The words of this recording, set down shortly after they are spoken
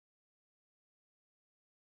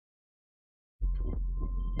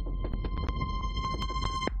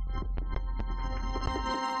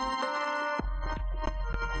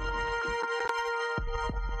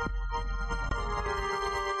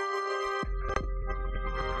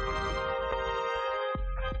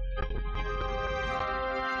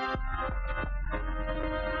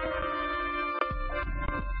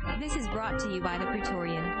This is brought to you by the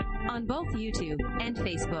Praetorian on both YouTube and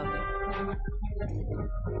Facebook.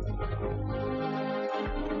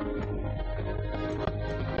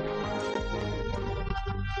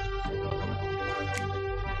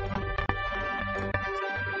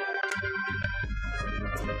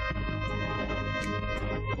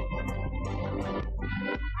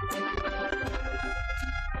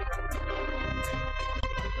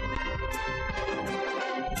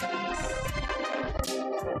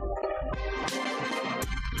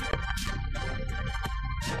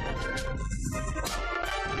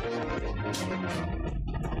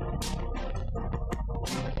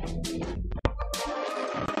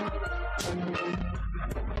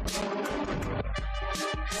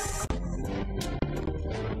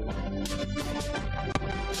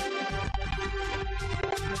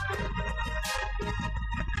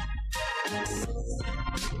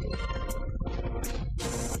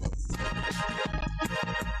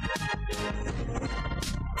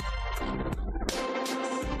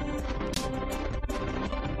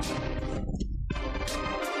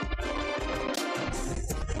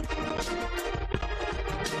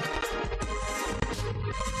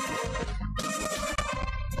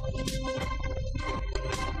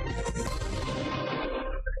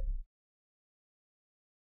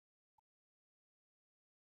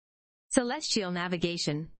 Celestial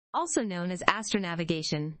navigation, also known as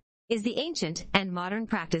astronavigation, is the ancient and modern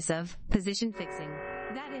practice of position fixing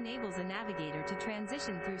that enables a navigator to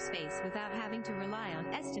transition through space without having to rely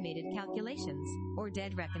on estimated calculations or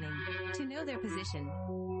dead reckoning to know their position.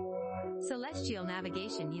 Celestial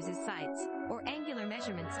navigation uses sights, or angular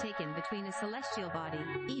measurements taken between a celestial body,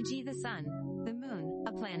 e.g. the sun, the moon,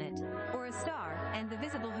 a planet, or a star, and the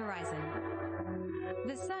visible horizon.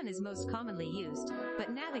 The sun is most commonly used,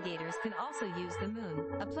 but navigators can also use the moon,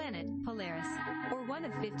 a planet, Polaris, or one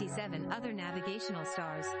of 57 other navigational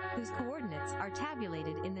stars, whose coordinates are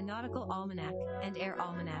tabulated in the Nautical Almanac and Air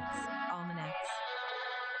Almanacs.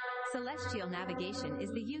 Celestial navigation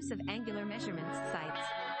is the use of angular measurements, sights,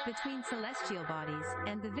 between celestial bodies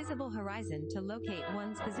and the visible horizon to locate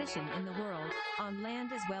one's position in the world, on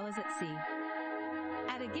land as well as at sea.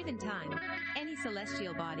 At a given time, any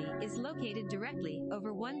celestial body is located directly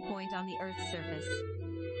over one point on the Earth's surface.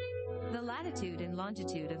 The latitude and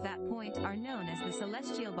longitude of that point are known as the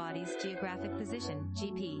celestial body's geographic position,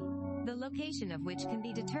 GP, the location of which can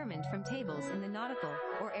be determined from tables in the Nautical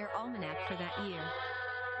or Air Almanac for that year.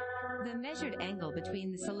 The measured angle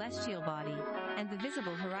between the celestial body and the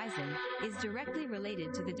visible horizon is directly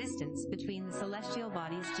related to the distance between the celestial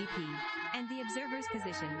body's GP and the observer's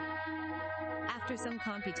position. After some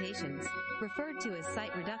computations, referred to as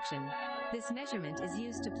sight reduction, this measurement is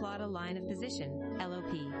used to plot a line of position,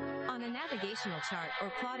 LOP. On a navigational chart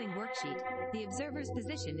or plotting worksheet, the observer's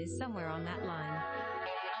position is somewhere on that line.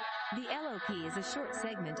 The LOP is a short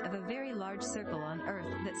segment of a very large circle on Earth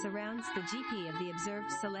that surrounds the GP of the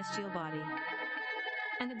observed celestial body.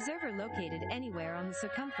 An observer located anywhere on the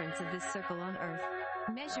circumference of this circle on Earth,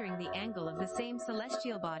 measuring the angle of the same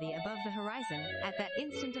celestial body above the horizon at that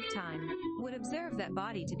instant of time, would observe that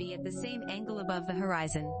body to be at the same angle above the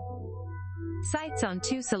horizon. Sights on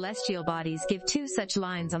two celestial bodies give two such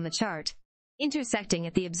lines on the chart, intersecting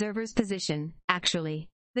at the observer's position. Actually,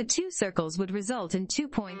 the two circles would result in 2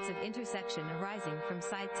 points of intersection arising from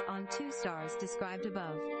sights on two stars described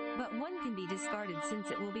above, but one can be discarded since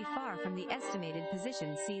it will be far from the estimated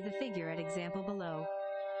position. See the figure at example below.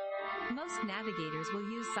 Most navigators will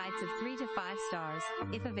use sights of 3 to 5 stars,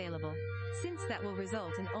 if available, since that will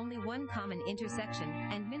result in only one common intersection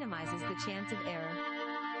and minimizes the chance of error.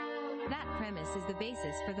 That premise is the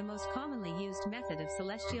basis for the most commonly used method of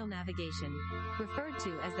celestial navigation, referred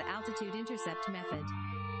to as the altitude intercept method.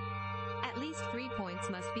 At least 3 points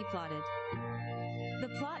must be plotted. The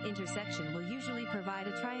plot intersection will usually provide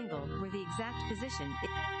a triangle where the exact position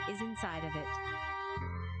is inside of it.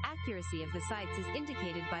 Accuracy of the sights is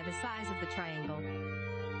indicated by the size of the triangle.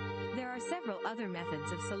 There are several other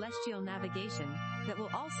methods of celestial navigation that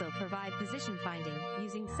will also provide position finding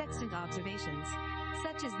using sextant observations,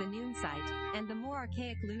 such as the noon sight and the more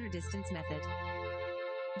archaic lunar distance method.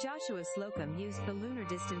 Joshua Slocum used the lunar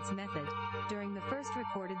distance method during the first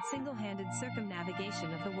recorded single-handed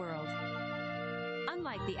circumnavigation of the world.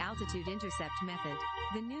 Unlike the altitude intercept method,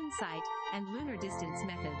 the noon sight and lunar distance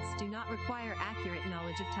methods do not require accurate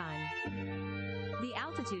knowledge of time. The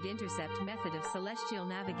altitude intercept method of celestial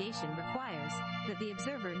navigation requires that the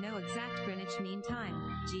observer know exact Greenwich Mean Time,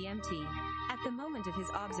 GMT, at the moment of his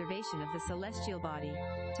observation of the celestial body,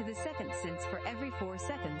 to the second since for every 4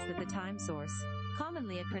 seconds that the time source,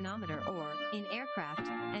 commonly a chronometer or, in aircraft,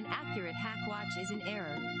 an accurate hack watch is in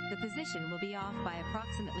error, the position will be off by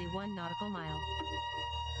approximately 1 nautical mile.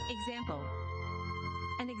 Example.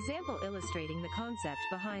 An example illustrating the concept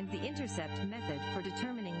behind the intercept method for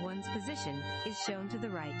determining one's position is shown to the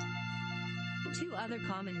right. 2 other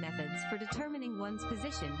common methods for determining one's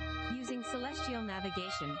position using celestial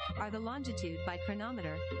navigation are the longitude by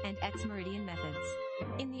chronometer and ex-meridian methods.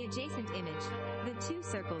 In the adjacent image, the 2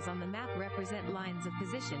 circles on the map represent lines of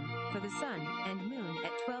position for the Sun and Moon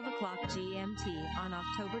at 12 o'clock GMT on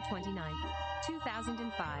October 29,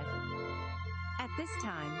 2005. At this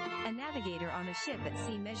time, a navigator on a ship at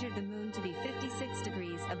sea measured the Moon to be 56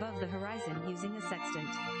 degrees above the horizon using a sextant.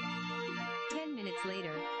 10 minutes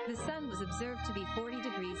later, the Sun was observed to be 40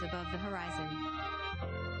 degrees above the horizon.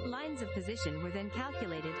 Lines of position were then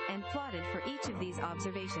calculated and plotted for each of these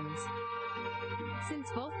observations. Since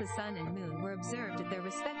both the Sun and Moon were observed at their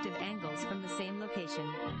respective angles from the same location,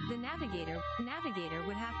 the navigator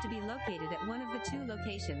would have to be located at one of the 2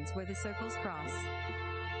 locations where the circles cross.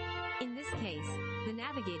 In this case, the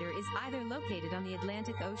navigator is either located on the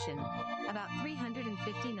Atlantic Ocean, about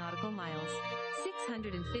 350 nautical miles,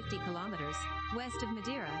 650 kilometers, west of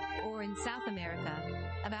Madeira, or in South America,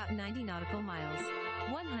 about 90 nautical miles,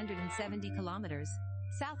 170 kilometers,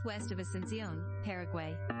 southwest of Asunción,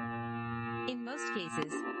 Paraguay. In most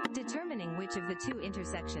cases, determining which of the 2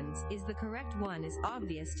 intersections is the correct one is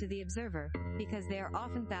obvious to the observer, because they are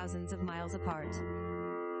often thousands of miles apart.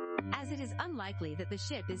 As it is unlikely that the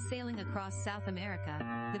ship is sailing across South America,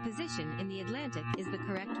 the position in the Atlantic is the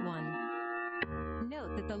correct one.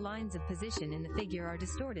 Note that the lines of position in the figure are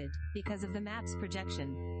distorted because of the map's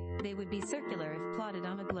projection. They would be circular if plotted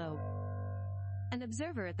on a globe. An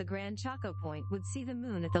observer at the Gran Chaco point would see the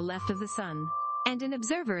Moon at the left of the Sun, and an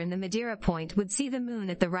observer in the Madeira point would see the Moon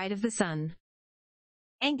at the right of the Sun.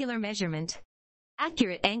 Angular measurement.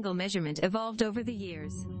 Accurate angle measurement evolved over the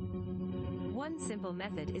years. One simple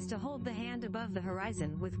method is to hold the hand above the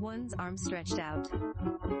horizon with one's arm stretched out.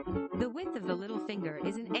 The width of the little finger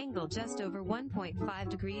is an angle just over 1.5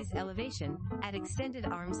 degrees elevation at extended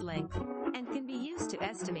arm's length, and can be used to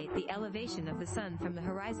estimate the elevation of the Sun from the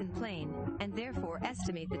horizon plane, and therefore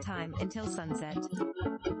estimate the time until sunset.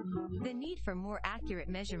 The need for more accurate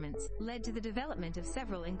measurements led to the development of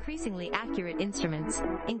several increasingly accurate instruments,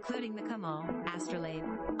 including the Kamal, astrolabe,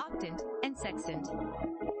 octant, and sextant.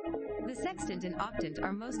 The sextant and octant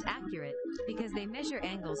are most accurate because they measure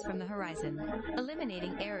angles from the horizon,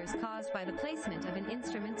 eliminating errors caused by the placement of an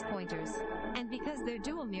instrument's pointers, and because their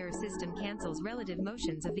dual mirror system cancels relative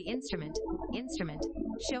motions of the instrument,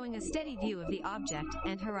 showing a steady view of the object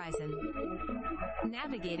and horizon.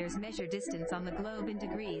 Navigators measure distance on the globe in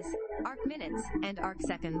degrees, arc minutes, and arc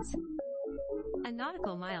seconds. A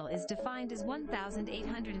nautical mile is defined as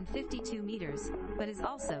 1,852 meters, but is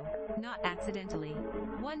also, not accidentally,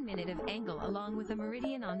 1 minute of angle along with a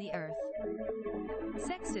meridian on the Earth.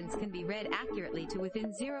 Sextants can be read accurately to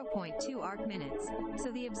within 0.2 arc minutes,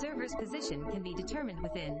 so the observer's position can be determined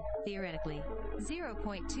within, theoretically,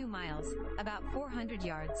 0.2 miles, about 400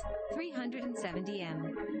 yards, 370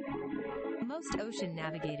 m. Most ocean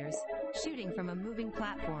navigators, shooting from a moving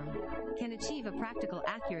platform, can achieve a practical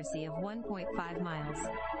accuracy of 1.5 miles,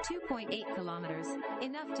 2.8 kilometers,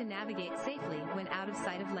 enough to navigate safely when out of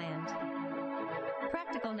sight of land.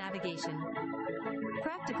 Practical navigation.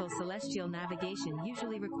 Practical celestial navigation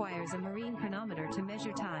usually requires a marine chronometer to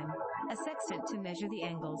measure time, a sextant to measure the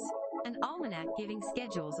angles, an almanac giving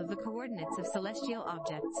schedules of the coordinates of celestial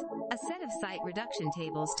objects, a set of sight reduction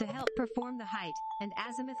tables to help perform the height and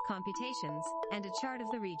azimuth computations, and a chart of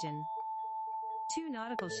the region. 2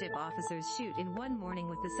 nautical ship officers shoot in one morning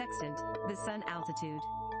with the sextant, the sun altitude.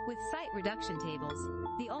 With sight reduction tables,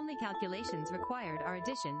 the only calculations required are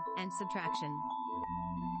addition and subtraction.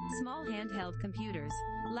 Small handheld computers,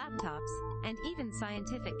 laptops, and even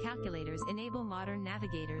scientific calculators enable modern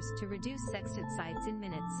navigators to reduce sextant sights in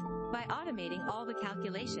minutes by automating all the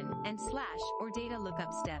calculation and slash or data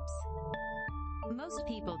lookup steps. Most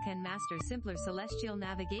people can master simpler celestial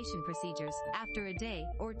navigation procedures after a day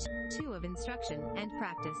or 2 of instruction and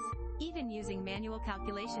practice, even using manual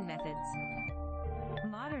calculation methods.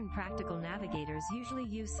 Modern practical navigators usually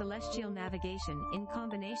use celestial navigation in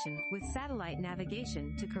combination with satellite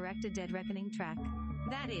navigation to correct a dead reckoning track.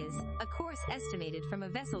 That is, a course estimated from a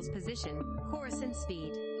vessel's position, course and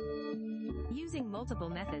speed. Using multiple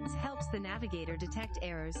methods helps the navigator detect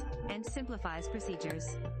errors and simplifies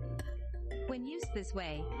procedures. When used this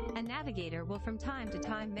way, a navigator will from time to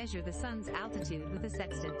time measure the sun's altitude with a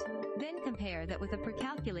sextant. Then compare that with a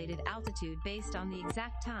precalculated altitude based on the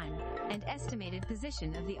exact time and estimated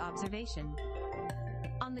position of the observation.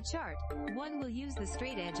 On the chart, one will use the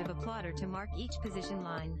straight edge of a plotter to mark each position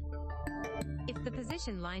line. If the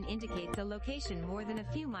position line indicates a location more than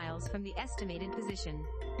a few miles from the estimated position,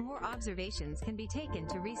 more observations can be taken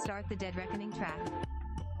to restart the dead reckoning track.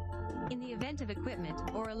 In the event of equipment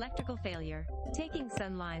or electrical failure, taking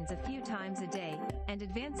sun lines a few times a day and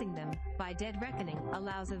advancing them by dead reckoning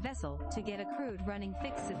allows a vessel to get a crude running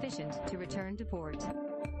fix sufficient to return to port.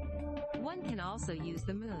 One can also use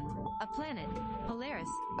the Moon, a planet, Polaris,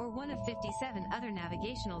 or one of 57 other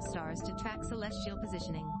navigational stars to track celestial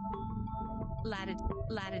positioning.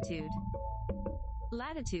 Latitude.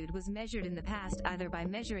 Latitude was measured in the past either by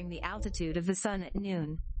measuring the altitude of the Sun at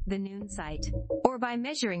noon, the noon sight, or by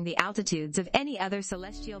measuring the altitudes of any other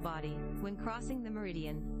celestial body when crossing the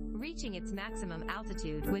meridian, reaching its maximum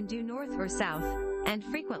altitude when due north or south, and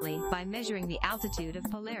frequently by measuring the altitude of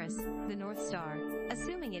Polaris, the North Star,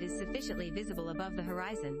 assuming it is sufficiently visible above the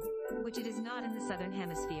horizon, which it is not in the southern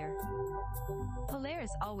hemisphere.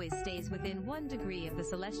 Polaris always stays within 1 degree of the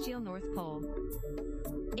celestial North Pole.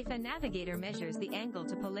 If a navigator measures the angle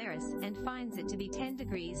to Polaris and finds it to be 10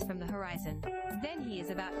 degrees from the horizon, then he is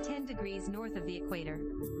about 10 degrees north of the equator.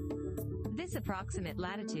 This approximate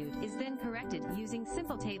latitude is then corrected using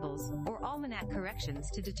simple tables or almanac corrections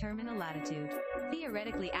to determine a latitude,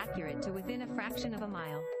 theoretically accurate to within a fraction of a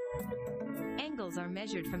mile. Angles are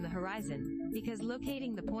measured from the horizon, because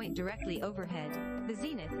locating the point directly overhead, the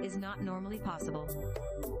zenith, is not normally possible.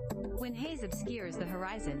 When haze obscures the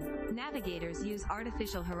horizon, navigators use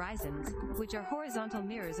artificial horizons, which are horizontal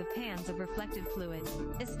mirrors of pans of reflected fluid,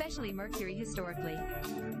 especially mercury historically.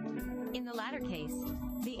 In the latter case,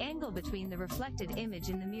 the angle between the reflected image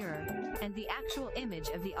in the mirror and the actual image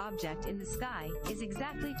of the object in the sky is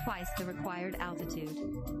exactly twice the required altitude.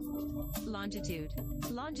 Longitude.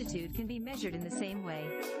 Longitude can be measured in the same way.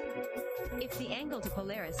 If the angle to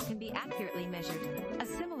Polaris can be accurately measured, a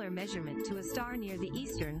similar measurement to a star near the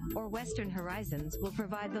eastern or western horizons will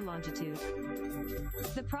provide the longitude.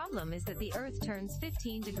 The problem is that the Earth turns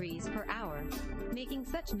 15 degrees per hour, making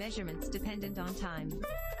such measurements dependent on time.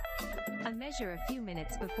 A measure a few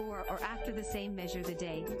minutes before or after the same measure the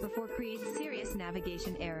day before creates serious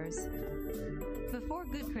navigation errors. Before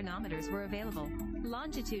good chronometers were available,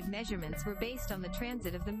 longitude measurements were based on the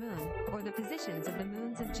transit of the Moon, or the positions of the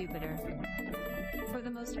moons of Jupiter. For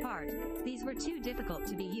the most part, these were too difficult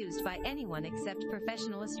to be used by anyone except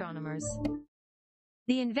professional astronomers.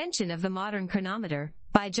 The invention of the modern chronometer,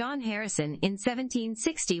 by John Harrison in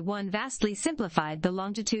 1761, vastly simplified the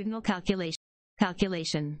longitudinal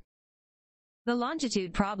calculation. The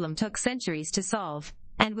longitude problem took centuries to solve,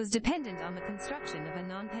 and was dependent on the construction of a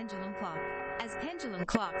non-pendulum clock, as pendulum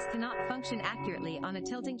clocks cannot function accurately on a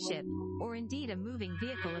tilting ship, or indeed a moving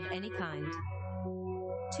vehicle of any kind.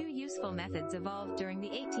 Two useful methods evolved during the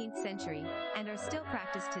 18th century, and are still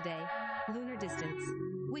practiced today: lunar distance,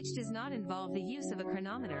 which does not involve the use of a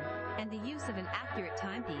chronometer, and the use of an accurate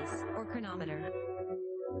timepiece, or chronometer.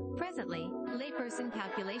 Presently, layperson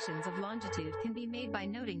calculations of longitude can be made by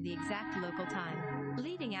noting the exact local time,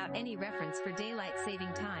 leaving out any reference for daylight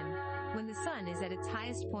saving time, when the sun is at its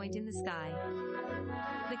highest point in the sky.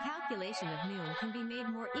 The calculation of noon can be made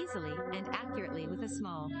more easily and accurately with a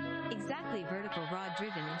small, exactly vertical rod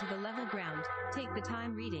driven into the level ground. Take the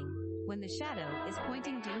time reading when the shadow is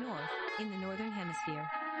pointing due north in the northern hemisphere.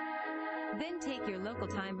 Then take your local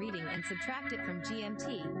time reading and subtract it from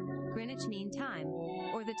GMT, Greenwich Mean Time,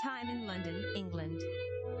 or the time in London, England.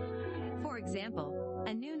 For example,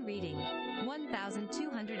 a noon reading,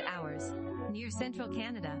 1,200 hours, near central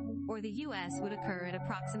Canada, or the US would occur at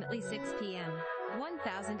approximately 6 p.m.,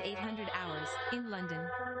 1,800 hours, in London.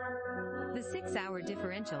 The 6-hour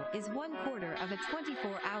differential is 1/4 of a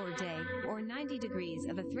 24-hour day, or 90 degrees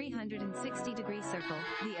of a 360-degree circle,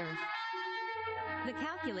 the Earth. The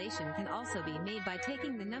calculation can also be made by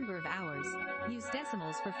taking the number of hours, use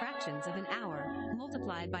decimals for fractions of an hour,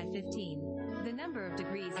 multiplied by 15, the number of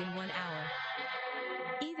degrees in 1 hour.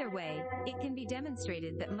 Either way, it can be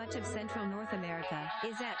demonstrated that much of central North America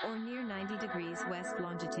is at or near 90 degrees west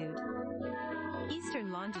longitude.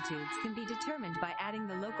 Eastern longitudes can be determined by adding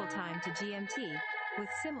the local time to GMT, with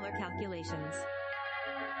similar calculations.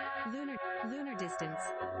 Lunar distance.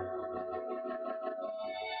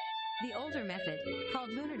 The older method, called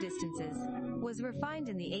lunar distances, was refined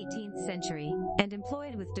in the 18th century, and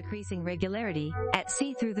employed with decreasing regularity, at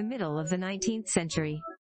sea through the middle of the 19th century.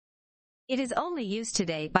 It is only used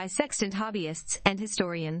today by sextant hobbyists and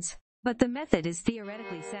historians. But the method is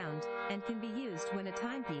theoretically sound, and can be used when a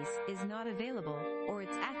timepiece is not available, or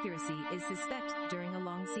its accuracy is suspect during a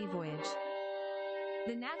long sea voyage.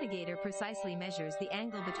 The navigator precisely measures the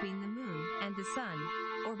angle between the moon and the sun,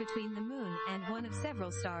 or between the moon and one of several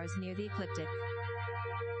stars near the ecliptic.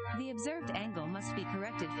 The observed angle must be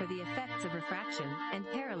corrected for the effects of refraction and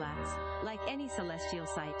parallax, like any celestial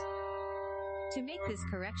sight. To make this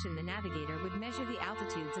correction, the navigator would measure the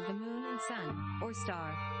altitudes of the moon and sun, or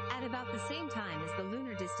star, at about the same time as the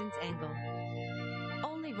lunar distance angle.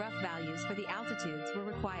 Only rough values for the altitudes were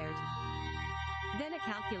required. Then a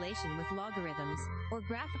calculation with logarithms, or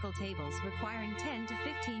graphical tables requiring 10 to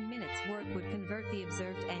 15 minutes work would convert the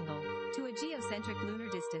observed angle to a geocentric lunar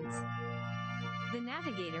distance. The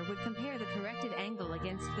navigator would compare the corrected angle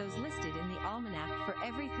against those listed in the almanac for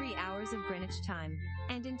every 3 hours of Greenwich time,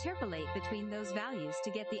 and interpolate between those values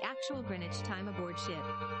to get the actual Greenwich time aboard ship.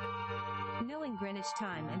 Knowing Greenwich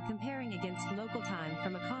time and comparing against local time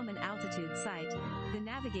from a common altitude site, the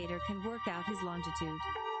navigator can work out his longitude.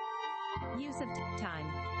 Use of time.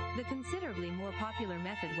 The considerably more popular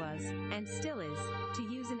method was, and still is, to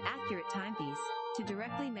use an accurate timepiece to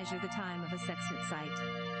directly measure the time of a sextant site.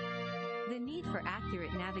 The need for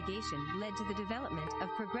accurate navigation led to the development of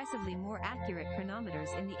progressively more accurate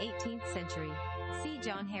chronometers in the 18th century. See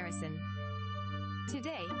John Harrison.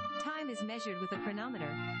 Today, time is measured with a chronometer,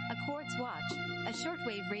 a quartz watch, a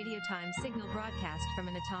shortwave radio time signal broadcast from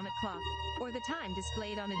an atomic clock, or the time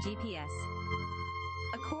displayed on a GPS.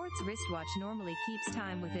 A quartz wristwatch normally keeps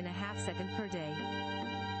time within a half second per day.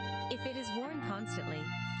 If it is worn constantly,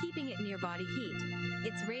 keeping it near body heat,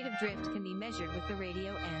 its rate of drift can be measured with the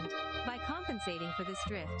radio, and, by compensating for this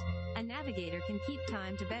drift, a navigator can keep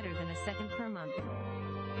time to better than a second per month.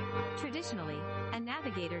 Traditionally, a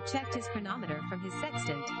navigator checked his chronometer from his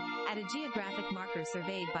sextant at a geographic marker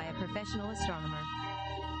surveyed by a professional astronomer.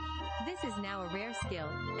 This is now a rare skill,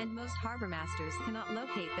 and most harbor masters cannot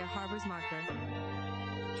locate their harbor's marker.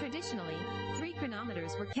 Traditionally, 3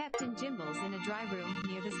 chronometers were kept in gimbals in a dry room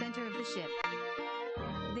near the center of the ship.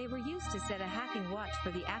 They were used to set a hacking watch for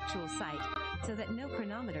the actual site, so that no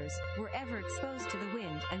chronometers were ever exposed to the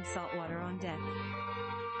wind and salt water on deck.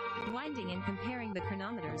 Winding and comparing the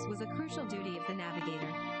chronometers was a crucial duty of the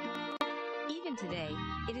navigator. Even today,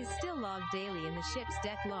 it is still logged daily in the ship's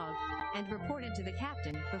deck log, and reported to the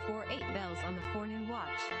captain before 8 bells on the forenoon watch,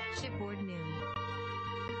 shipboard noon.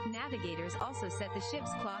 Navigators also set the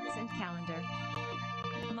ship's clocks and calendar.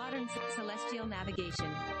 Modern celestial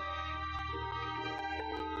navigation.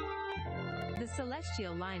 The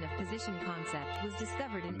celestial line of position concept was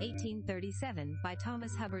discovered in 1837 by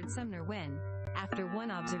Thomas Hubbard Sumner when, after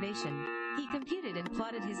one observation, he computed and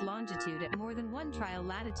plotted his longitude at more than one trial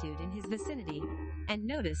latitude in his vicinity, and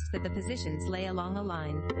noticed that the positions lay along a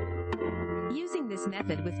line. Using this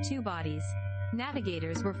method with 2 bodies,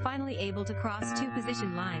 navigators were finally able to cross 2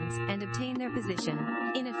 position lines and obtain their position,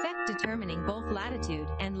 in effect determining both latitude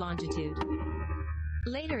and longitude.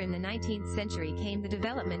 Later in the 19th century came the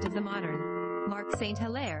development of the modern, Mark St.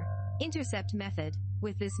 Hilaire, intercept method.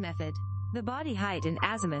 With this method, the body height and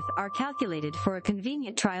azimuth are calculated for a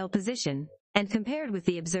convenient trial position, and compared with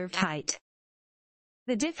the observed height.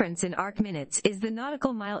 The difference in arc minutes is the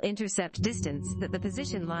nautical mile intercept distance that the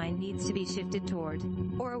position line needs to be shifted toward,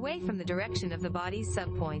 or away from the direction of the body's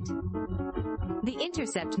subpoint. The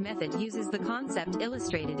intercept method uses the concept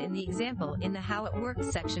illustrated in the example in the How It Works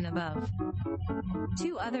section above.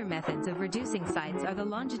 2 other methods of reducing sights are the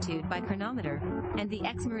longitude by chronometer, and the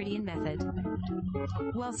ex-meridian method.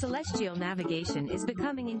 While celestial navigation is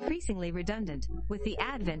becoming increasingly redundant, with the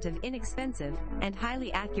advent of inexpensive and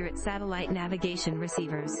highly accurate satellite navigation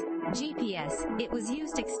receivers, GPS, it was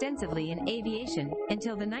used extensively in aviation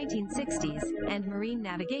until the 1960s, and marine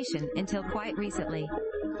navigation until quite recently.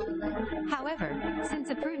 However, since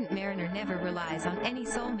a prudent mariner never relies on any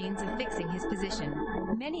sole means of fixing his position,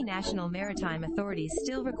 many national maritime authorities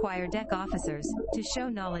still require deck officers to show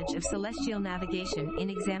knowledge of celestial navigation in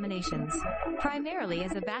examinations, primarily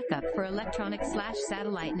as a backup for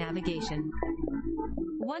electronic/satellite navigation.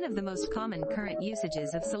 One of the most common current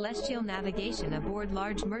usages of celestial navigation aboard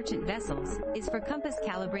large merchant vessels is for compass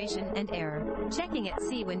calibration and error, checking at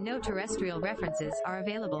sea when no terrestrial references are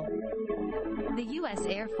available. The U.S.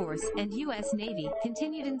 Air Force and U.S. Navy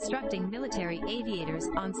continued instructing military aviators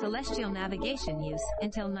on celestial navigation use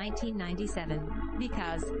until 1997,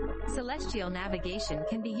 because celestial navigation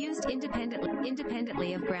can be used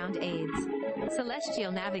independently of ground aids.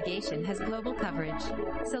 Celestial navigation has global coverage.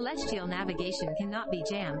 Celestial navigation cannot be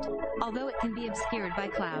jammed, although it can be obscured by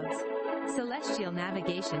clouds. Celestial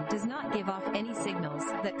navigation does not give off any signals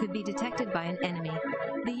that could be detected by an enemy.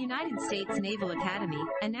 The United States Naval Academy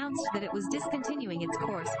announced that it was discontinuing its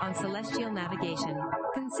course on celestial navigation,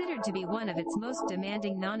 considered to be one of its most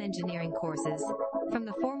demanding non-engineering courses, from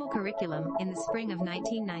the formal curriculum in the spring of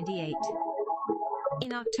 1998.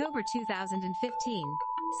 In October 2015,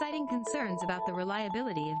 citing concerns about the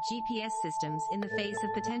reliability of GPS systems in the face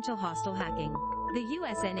of potential hostile hacking, the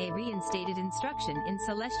USNA reinstated instruction in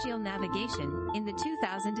celestial navigation in the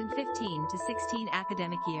 2015-16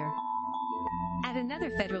 academic year. At another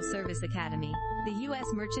Federal Service Academy, the U.S.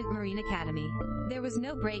 Merchant Marine Academy, there was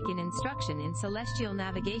no break in instruction in celestial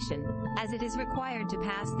navigation, as it is required to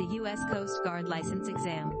pass the U.S. Coast Guard license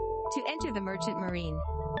exam to enter the Merchant Marine.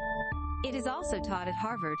 It is also taught at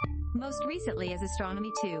Harvard, most recently as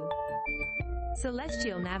Astronomy 2.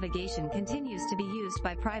 Celestial navigation continues to be used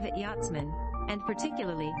by private yachtsmen, and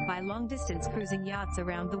particularly by long-distance cruising yachts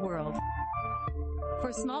around the world.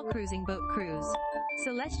 For small cruising boat crews,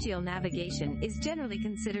 celestial navigation is generally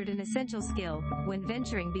considered an essential skill when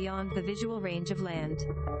venturing beyond the visual range of land.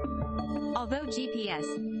 Although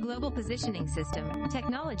GPS, Global Positioning System,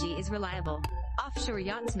 technology is reliable, offshore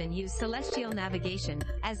yachtsmen use celestial navigation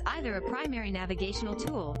as either a primary navigational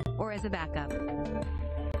tool or as a backup.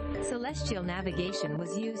 Celestial navigation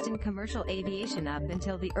was used in commercial aviation up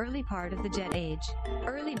until the early part of the jet age.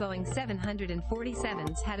 Early Boeing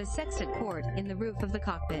 747s had a sextant cord in the roof of the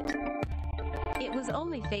cockpit. It was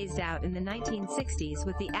only phased out in the 1960s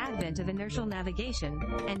with the advent of inertial navigation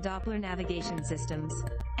and Doppler navigation systems,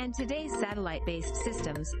 and today's satellite-based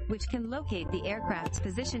systems, which can locate the aircraft's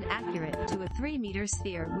position accurate to a 3-meter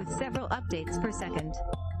sphere with several updates per second.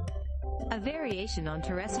 A variation on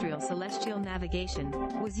terrestrial celestial navigation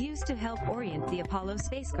was used to help orient the Apollo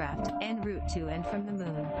spacecraft en route to and from the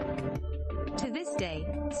Moon. To this day,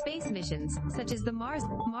 space missions, such as the Mars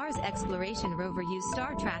Exploration Rover, use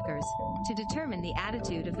star trackers to determine the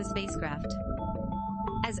attitude of the spacecraft.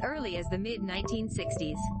 As early as the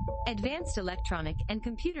mid-1960s, advanced electronic and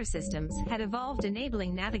computer systems had evolved,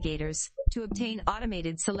 enabling navigators to obtain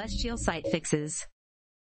automated celestial sight fixes.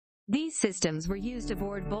 These systems were used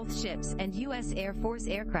aboard both ships and U.S. Air Force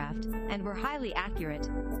aircraft, and were highly accurate,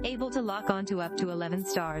 able to lock onto up to 11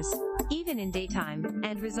 stars, even in daytime,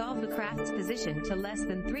 and resolve the craft's position to less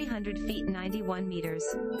than 300 feet 91 meters.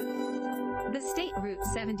 The State Route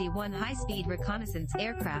 71 high-speed reconnaissance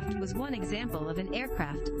aircraft was one example of an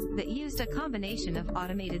aircraft that used a combination of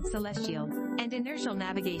automated celestial and inertial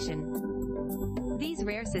navigation. These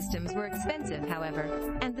rare systems were expensive,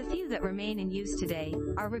 however, and the few that remain in use today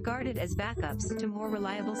are regarded as backups to more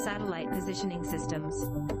reliable satellite positioning systems.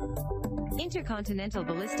 Intercontinental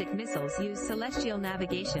ballistic missiles use celestial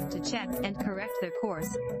navigation to check and correct their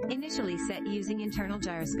course, initially set using internal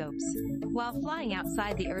gyroscopes, while flying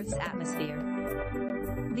outside the Earth's atmosphere.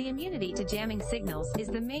 The immunity to jamming signals is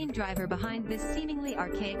the main driver behind this seemingly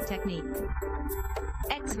archaic technique.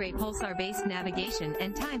 X-ray pulsar-based navigation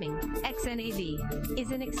and timing, XNAV,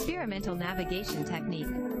 is an experimental navigation technique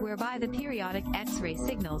whereby the periodic X-ray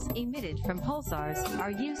signals emitted from pulsars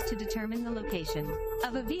are used to determine the location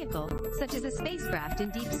of a vehicle, such as a spacecraft in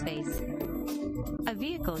deep space. A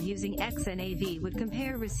vehicle using XNAV would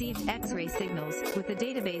compare received X-ray signals with a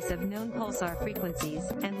database of known pulsar frequencies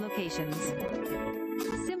and locations.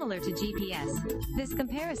 Similar to GPS, this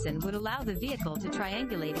comparison would allow the vehicle to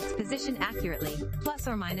triangulate its position accurately, plus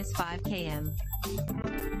or minus 5 km.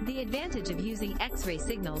 The advantage of using X-ray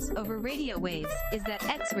signals over radio waves is that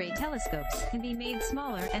X-ray telescopes can be made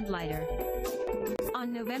smaller and lighter.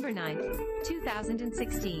 On November 9,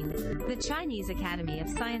 2016, the Chinese Academy of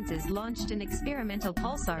Sciences launched an experimental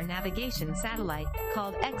pulsar navigation satellite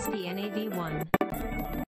called XPNAV-1.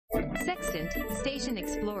 Sextant, Station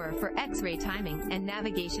Explorer for X-ray Timing and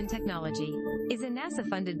Navigation Technology, is a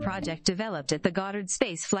NASA-funded project developed at the Goddard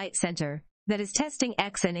Space Flight Center that is testing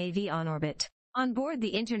XNAV on orbit on board the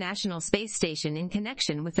International Space Station in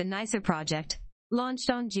connection with the NICER project, launched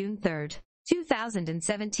on June 3,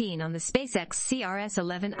 2017 on the SpaceX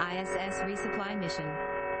CRS-11 ISS resupply mission.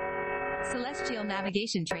 Celestial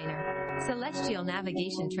Navigation Trainer. Celestial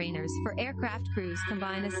navigation trainers for aircraft crews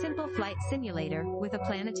combine a simple flight simulator with a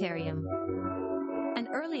planetarium. An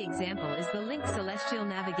early example is the Link Celestial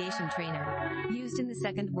Navigation Trainer, used in the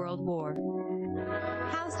Second World War.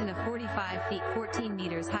 Housed in a 45 feet 14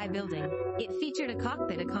 meters high building, it featured a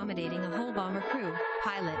cockpit accommodating a whole bomber crew,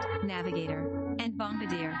 pilot, navigator, and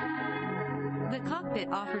bombardier. The cockpit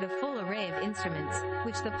offered a full array of instruments,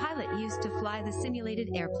 which the pilot used to fly the simulated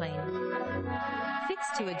airplane.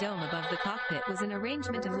 Fixed to a dome above the cockpit was an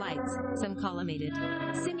arrangement of lights, some collimated,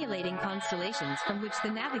 simulating constellations from which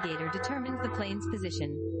the navigator determined the plane's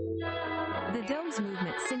position. The dome's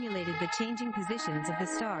movement simulated the changing positions of the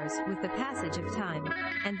stars with the passage of time,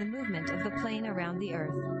 and the movement of the plane around the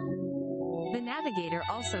Earth. The navigator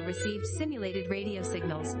also received simulated radio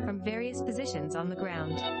signals from various positions on the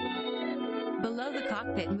ground. Below the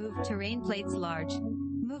cockpit moved terrain plates, large,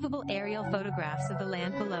 movable aerial photographs of the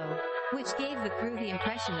land below, which gave the crew the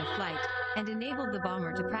impression of flight, and enabled the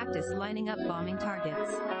bomber to practice lining up bombing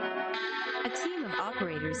targets. A team of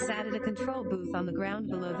operators sat at a control booth on the ground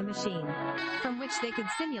below the machine, from which they could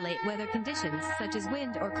simulate weather conditions such as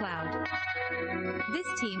wind or cloud. This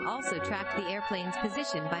team also tracked the airplane's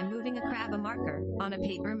position by moving a marker on a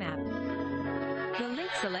paper map. The Link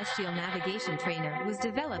Celestial Navigation Trainer was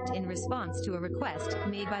developed in response to a request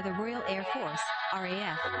made by the Royal Air Force,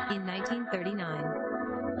 RAF, in 1939.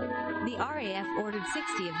 The RAF ordered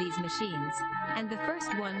 60 of these machines, and the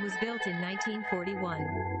first one was built in 1941.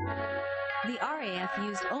 The RAF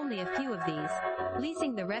used only a few of these,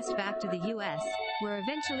 leasing the rest back to the U.S., where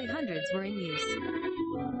eventually hundreds were in use.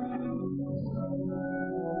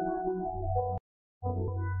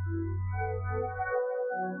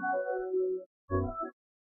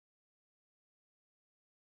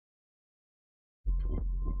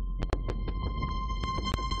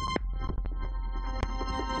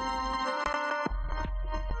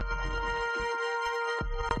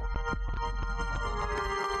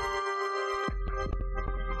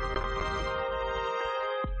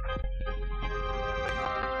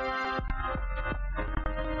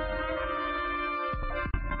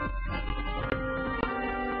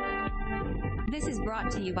 This is brought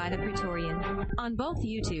to you by the Praetorian, on both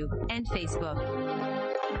YouTube and Facebook.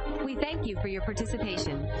 We thank you for your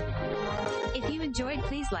participation. If you enjoyed,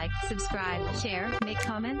 please like, subscribe, share, make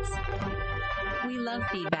comments. We love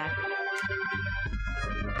feedback.